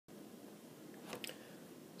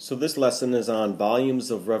So this lesson is on volumes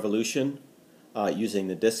of revolution using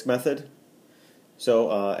the disk method.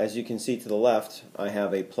 So as you can see to the left, I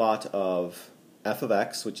have a plot of f of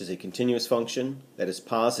x, which is a continuous function that is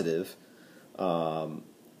positive. We have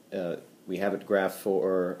it graphed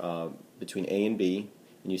for between a and b,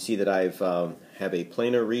 and you see that I have a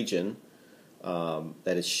planar region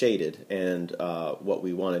that is shaded, and what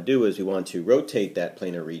we want to do is we want to rotate that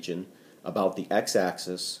planar region about the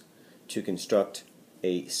x-axis to construct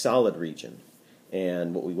a solid region.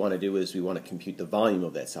 And what we want to do is we want to compute the volume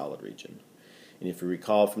of that solid region. And if you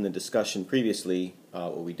recall from the discussion previously,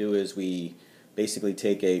 what we do is we basically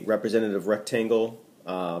take a representative rectangle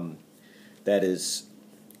that is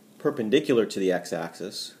perpendicular to the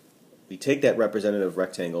x-axis. We take that representative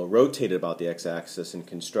rectangle, rotate it about the x-axis, and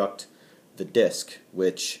construct the disk,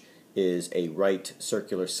 which is a right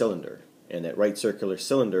circular cylinder. And that right circular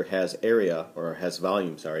cylinder has area, or has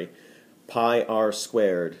volume, sorry, pi r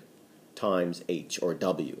squared times h, or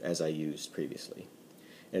w, as I used previously.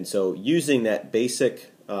 And so using that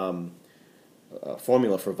basic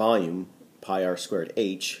formula for volume, pi r squared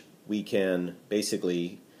h, we can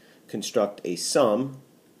basically construct a sum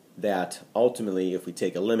that ultimately, if we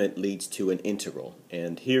take a limit, leads to an integral.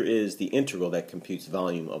 And here is the integral that computes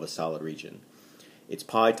volume of a solid region. It's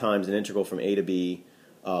pi times an integral from a to b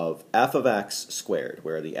of f of x squared,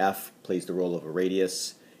 where the f plays the role of a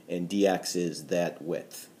radius and dx is that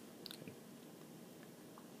width.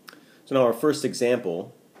 So now our first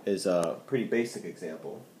example is a pretty basic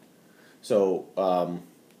example. So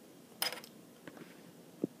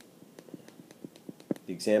the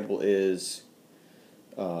example is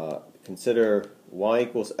consider y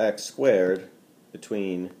equals x squared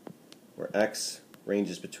between, where x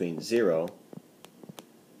ranges between 0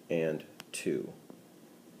 and 2.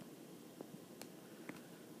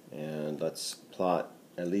 And let's plot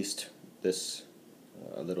at least this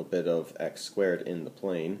a little bit of x squared in the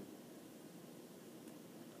plane.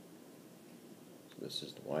 So this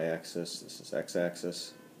is the y-axis, this is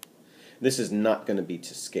x-axis. This is not going to be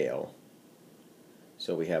to scale.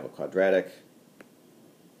 So we have a quadratic.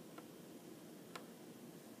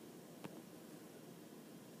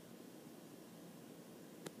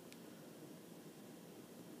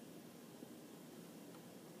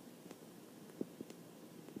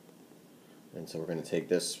 And so we're going to take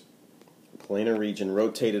this planar region,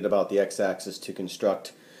 rotate it about the x-axis to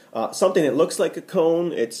construct something that looks like a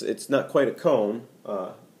cone. It's not quite a cone,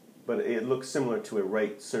 but it looks similar to a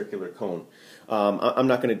right circular cone. I'm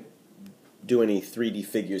not going to do any 3D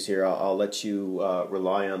figures here. I'll let you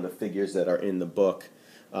rely on the figures that are in the book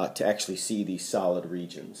to actually see these solid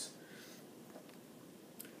regions.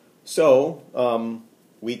 So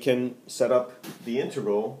we can set up the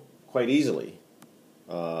integral quite easily.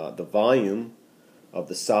 The volume of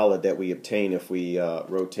the solid that we obtain if we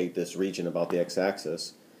rotate this region about the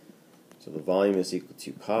x-axis. So the volume is equal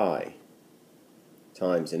to pi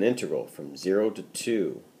times an integral from 0 to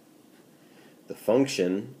 2. The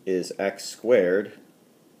function is x squared,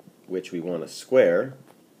 which we want to square,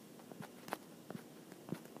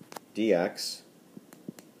 dx.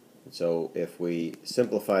 So if we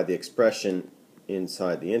simplify the expression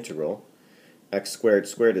inside the integral, x squared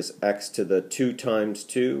squared is x to the 2 times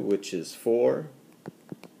 2, which is 4.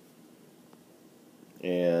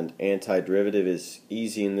 And antiderivative is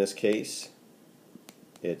easy in this case.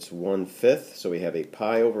 It's 1/5, so we have a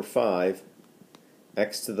pi over 5,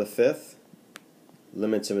 x to the 5th.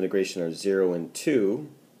 Limits of integration are 0 and 2.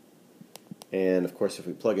 And of course, if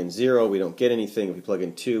we plug in 0, we don't get anything. If we plug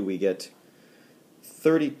in 2, we get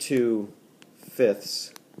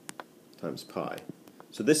 32/5 times pi.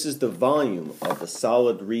 So this is the volume of the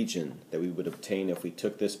solid region that we would obtain if we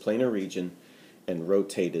took this planar region and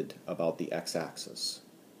rotated about the x-axis.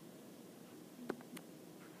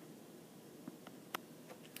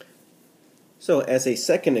 So as a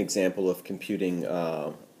second example of computing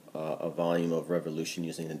a volume of revolution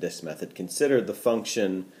using the disk method, consider the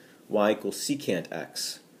function y equals secant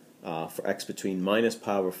x for x between minus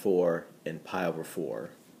pi over 4 and pi over 4.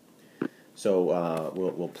 So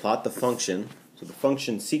we'll plot the function. So the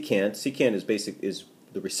function secant is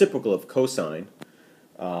the reciprocal of cosine,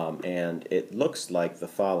 and it looks like the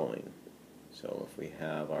following. So if we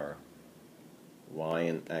have our y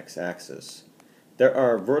and x-axis, there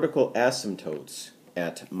are vertical asymptotes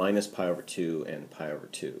at minus pi over 2 and pi over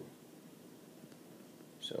 2.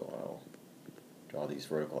 So I'll draw these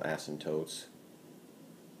vertical asymptotes.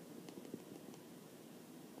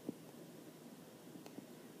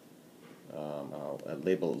 I'll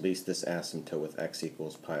label at least this asymptote with x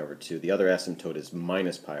equals pi over 2. The other asymptote is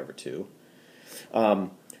minus pi over 2.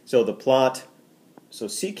 So the plot, so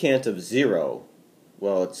secant of 0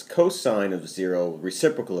 well, it's cosine of 0,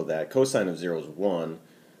 reciprocal of that. Cosine of 0 is 1,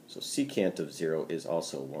 so secant of 0 is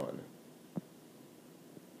also 1.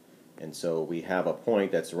 And so we have a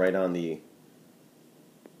point that's right on the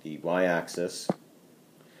y-axis.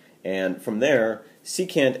 And from there,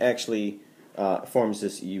 secant actually forms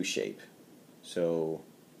this U shape. So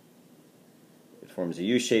it forms a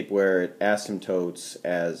U shape where it asymptotes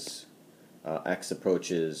as x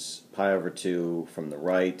approaches pi over 2 from the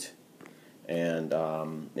right, and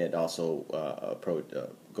it also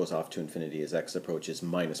goes off to infinity as x approaches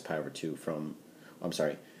minus pi over 2 from, I'm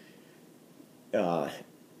sorry,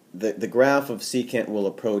 the graph of secant will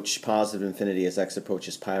approach positive infinity as x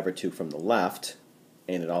approaches pi over 2 from the left,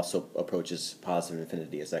 and it also approaches positive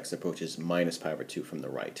infinity as x approaches minus pi over 2 from the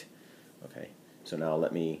right. Okay, so now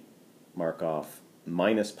let me mark off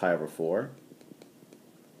minus pi over 4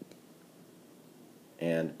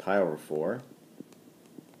 and pi over 4.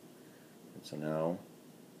 And so now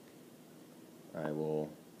I will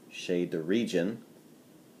shade the region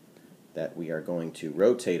that we are going to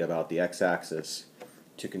rotate about the x-axis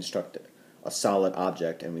to construct a solid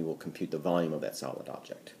object, and we will compute the volume of that solid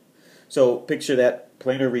object. So picture that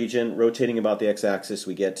planar region rotating about the x-axis.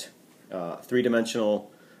 We get a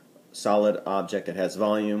three-dimensional solid object that has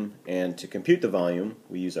volume, and to compute the volume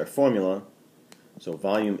we use our formula. So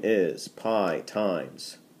volume is pi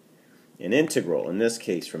times an integral, in this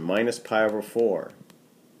case from minus pi over 4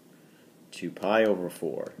 to pi over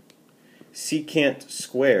 4 secant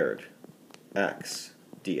squared x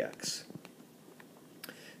dx.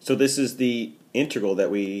 So this is the integral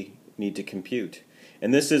that we need to compute.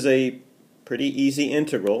 And this is a pretty easy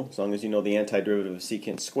integral, as long as you know the antiderivative of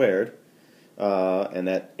secant squared, and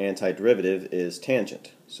that antiderivative is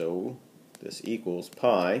tangent. So this equals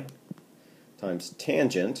pi times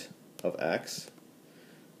tangent of x,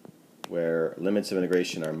 where limits of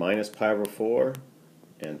integration are minus pi over 4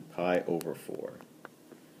 and pi over 4.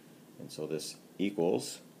 And so this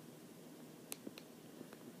equals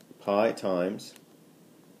pi times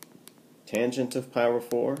tangent of pi over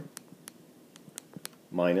 4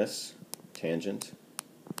 minus tangent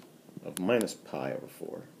of minus pi over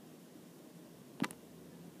 4.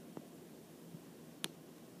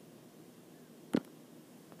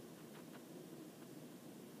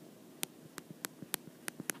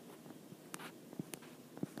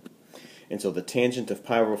 And so the tangent of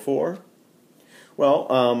pi over 4, well,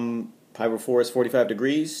 pi over 4 is 45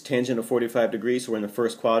 degrees, tangent of 45 degrees, so we're in the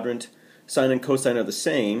first quadrant. Sine and cosine are the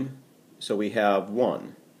same, so we have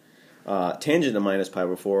 1. Tangent of minus pi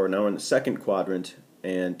over 4, now we're in the second quadrant,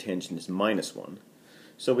 and tangent is minus 1.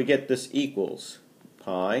 So we get this equals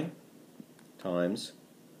pi times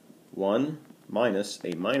 1 minus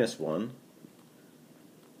a minus 1,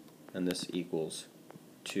 and this equals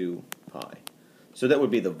 2 pi. So that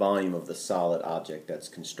would be the volume of the solid object that's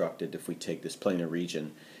constructed if we take this planar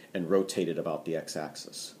region and rotate it about the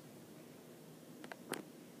x-axis.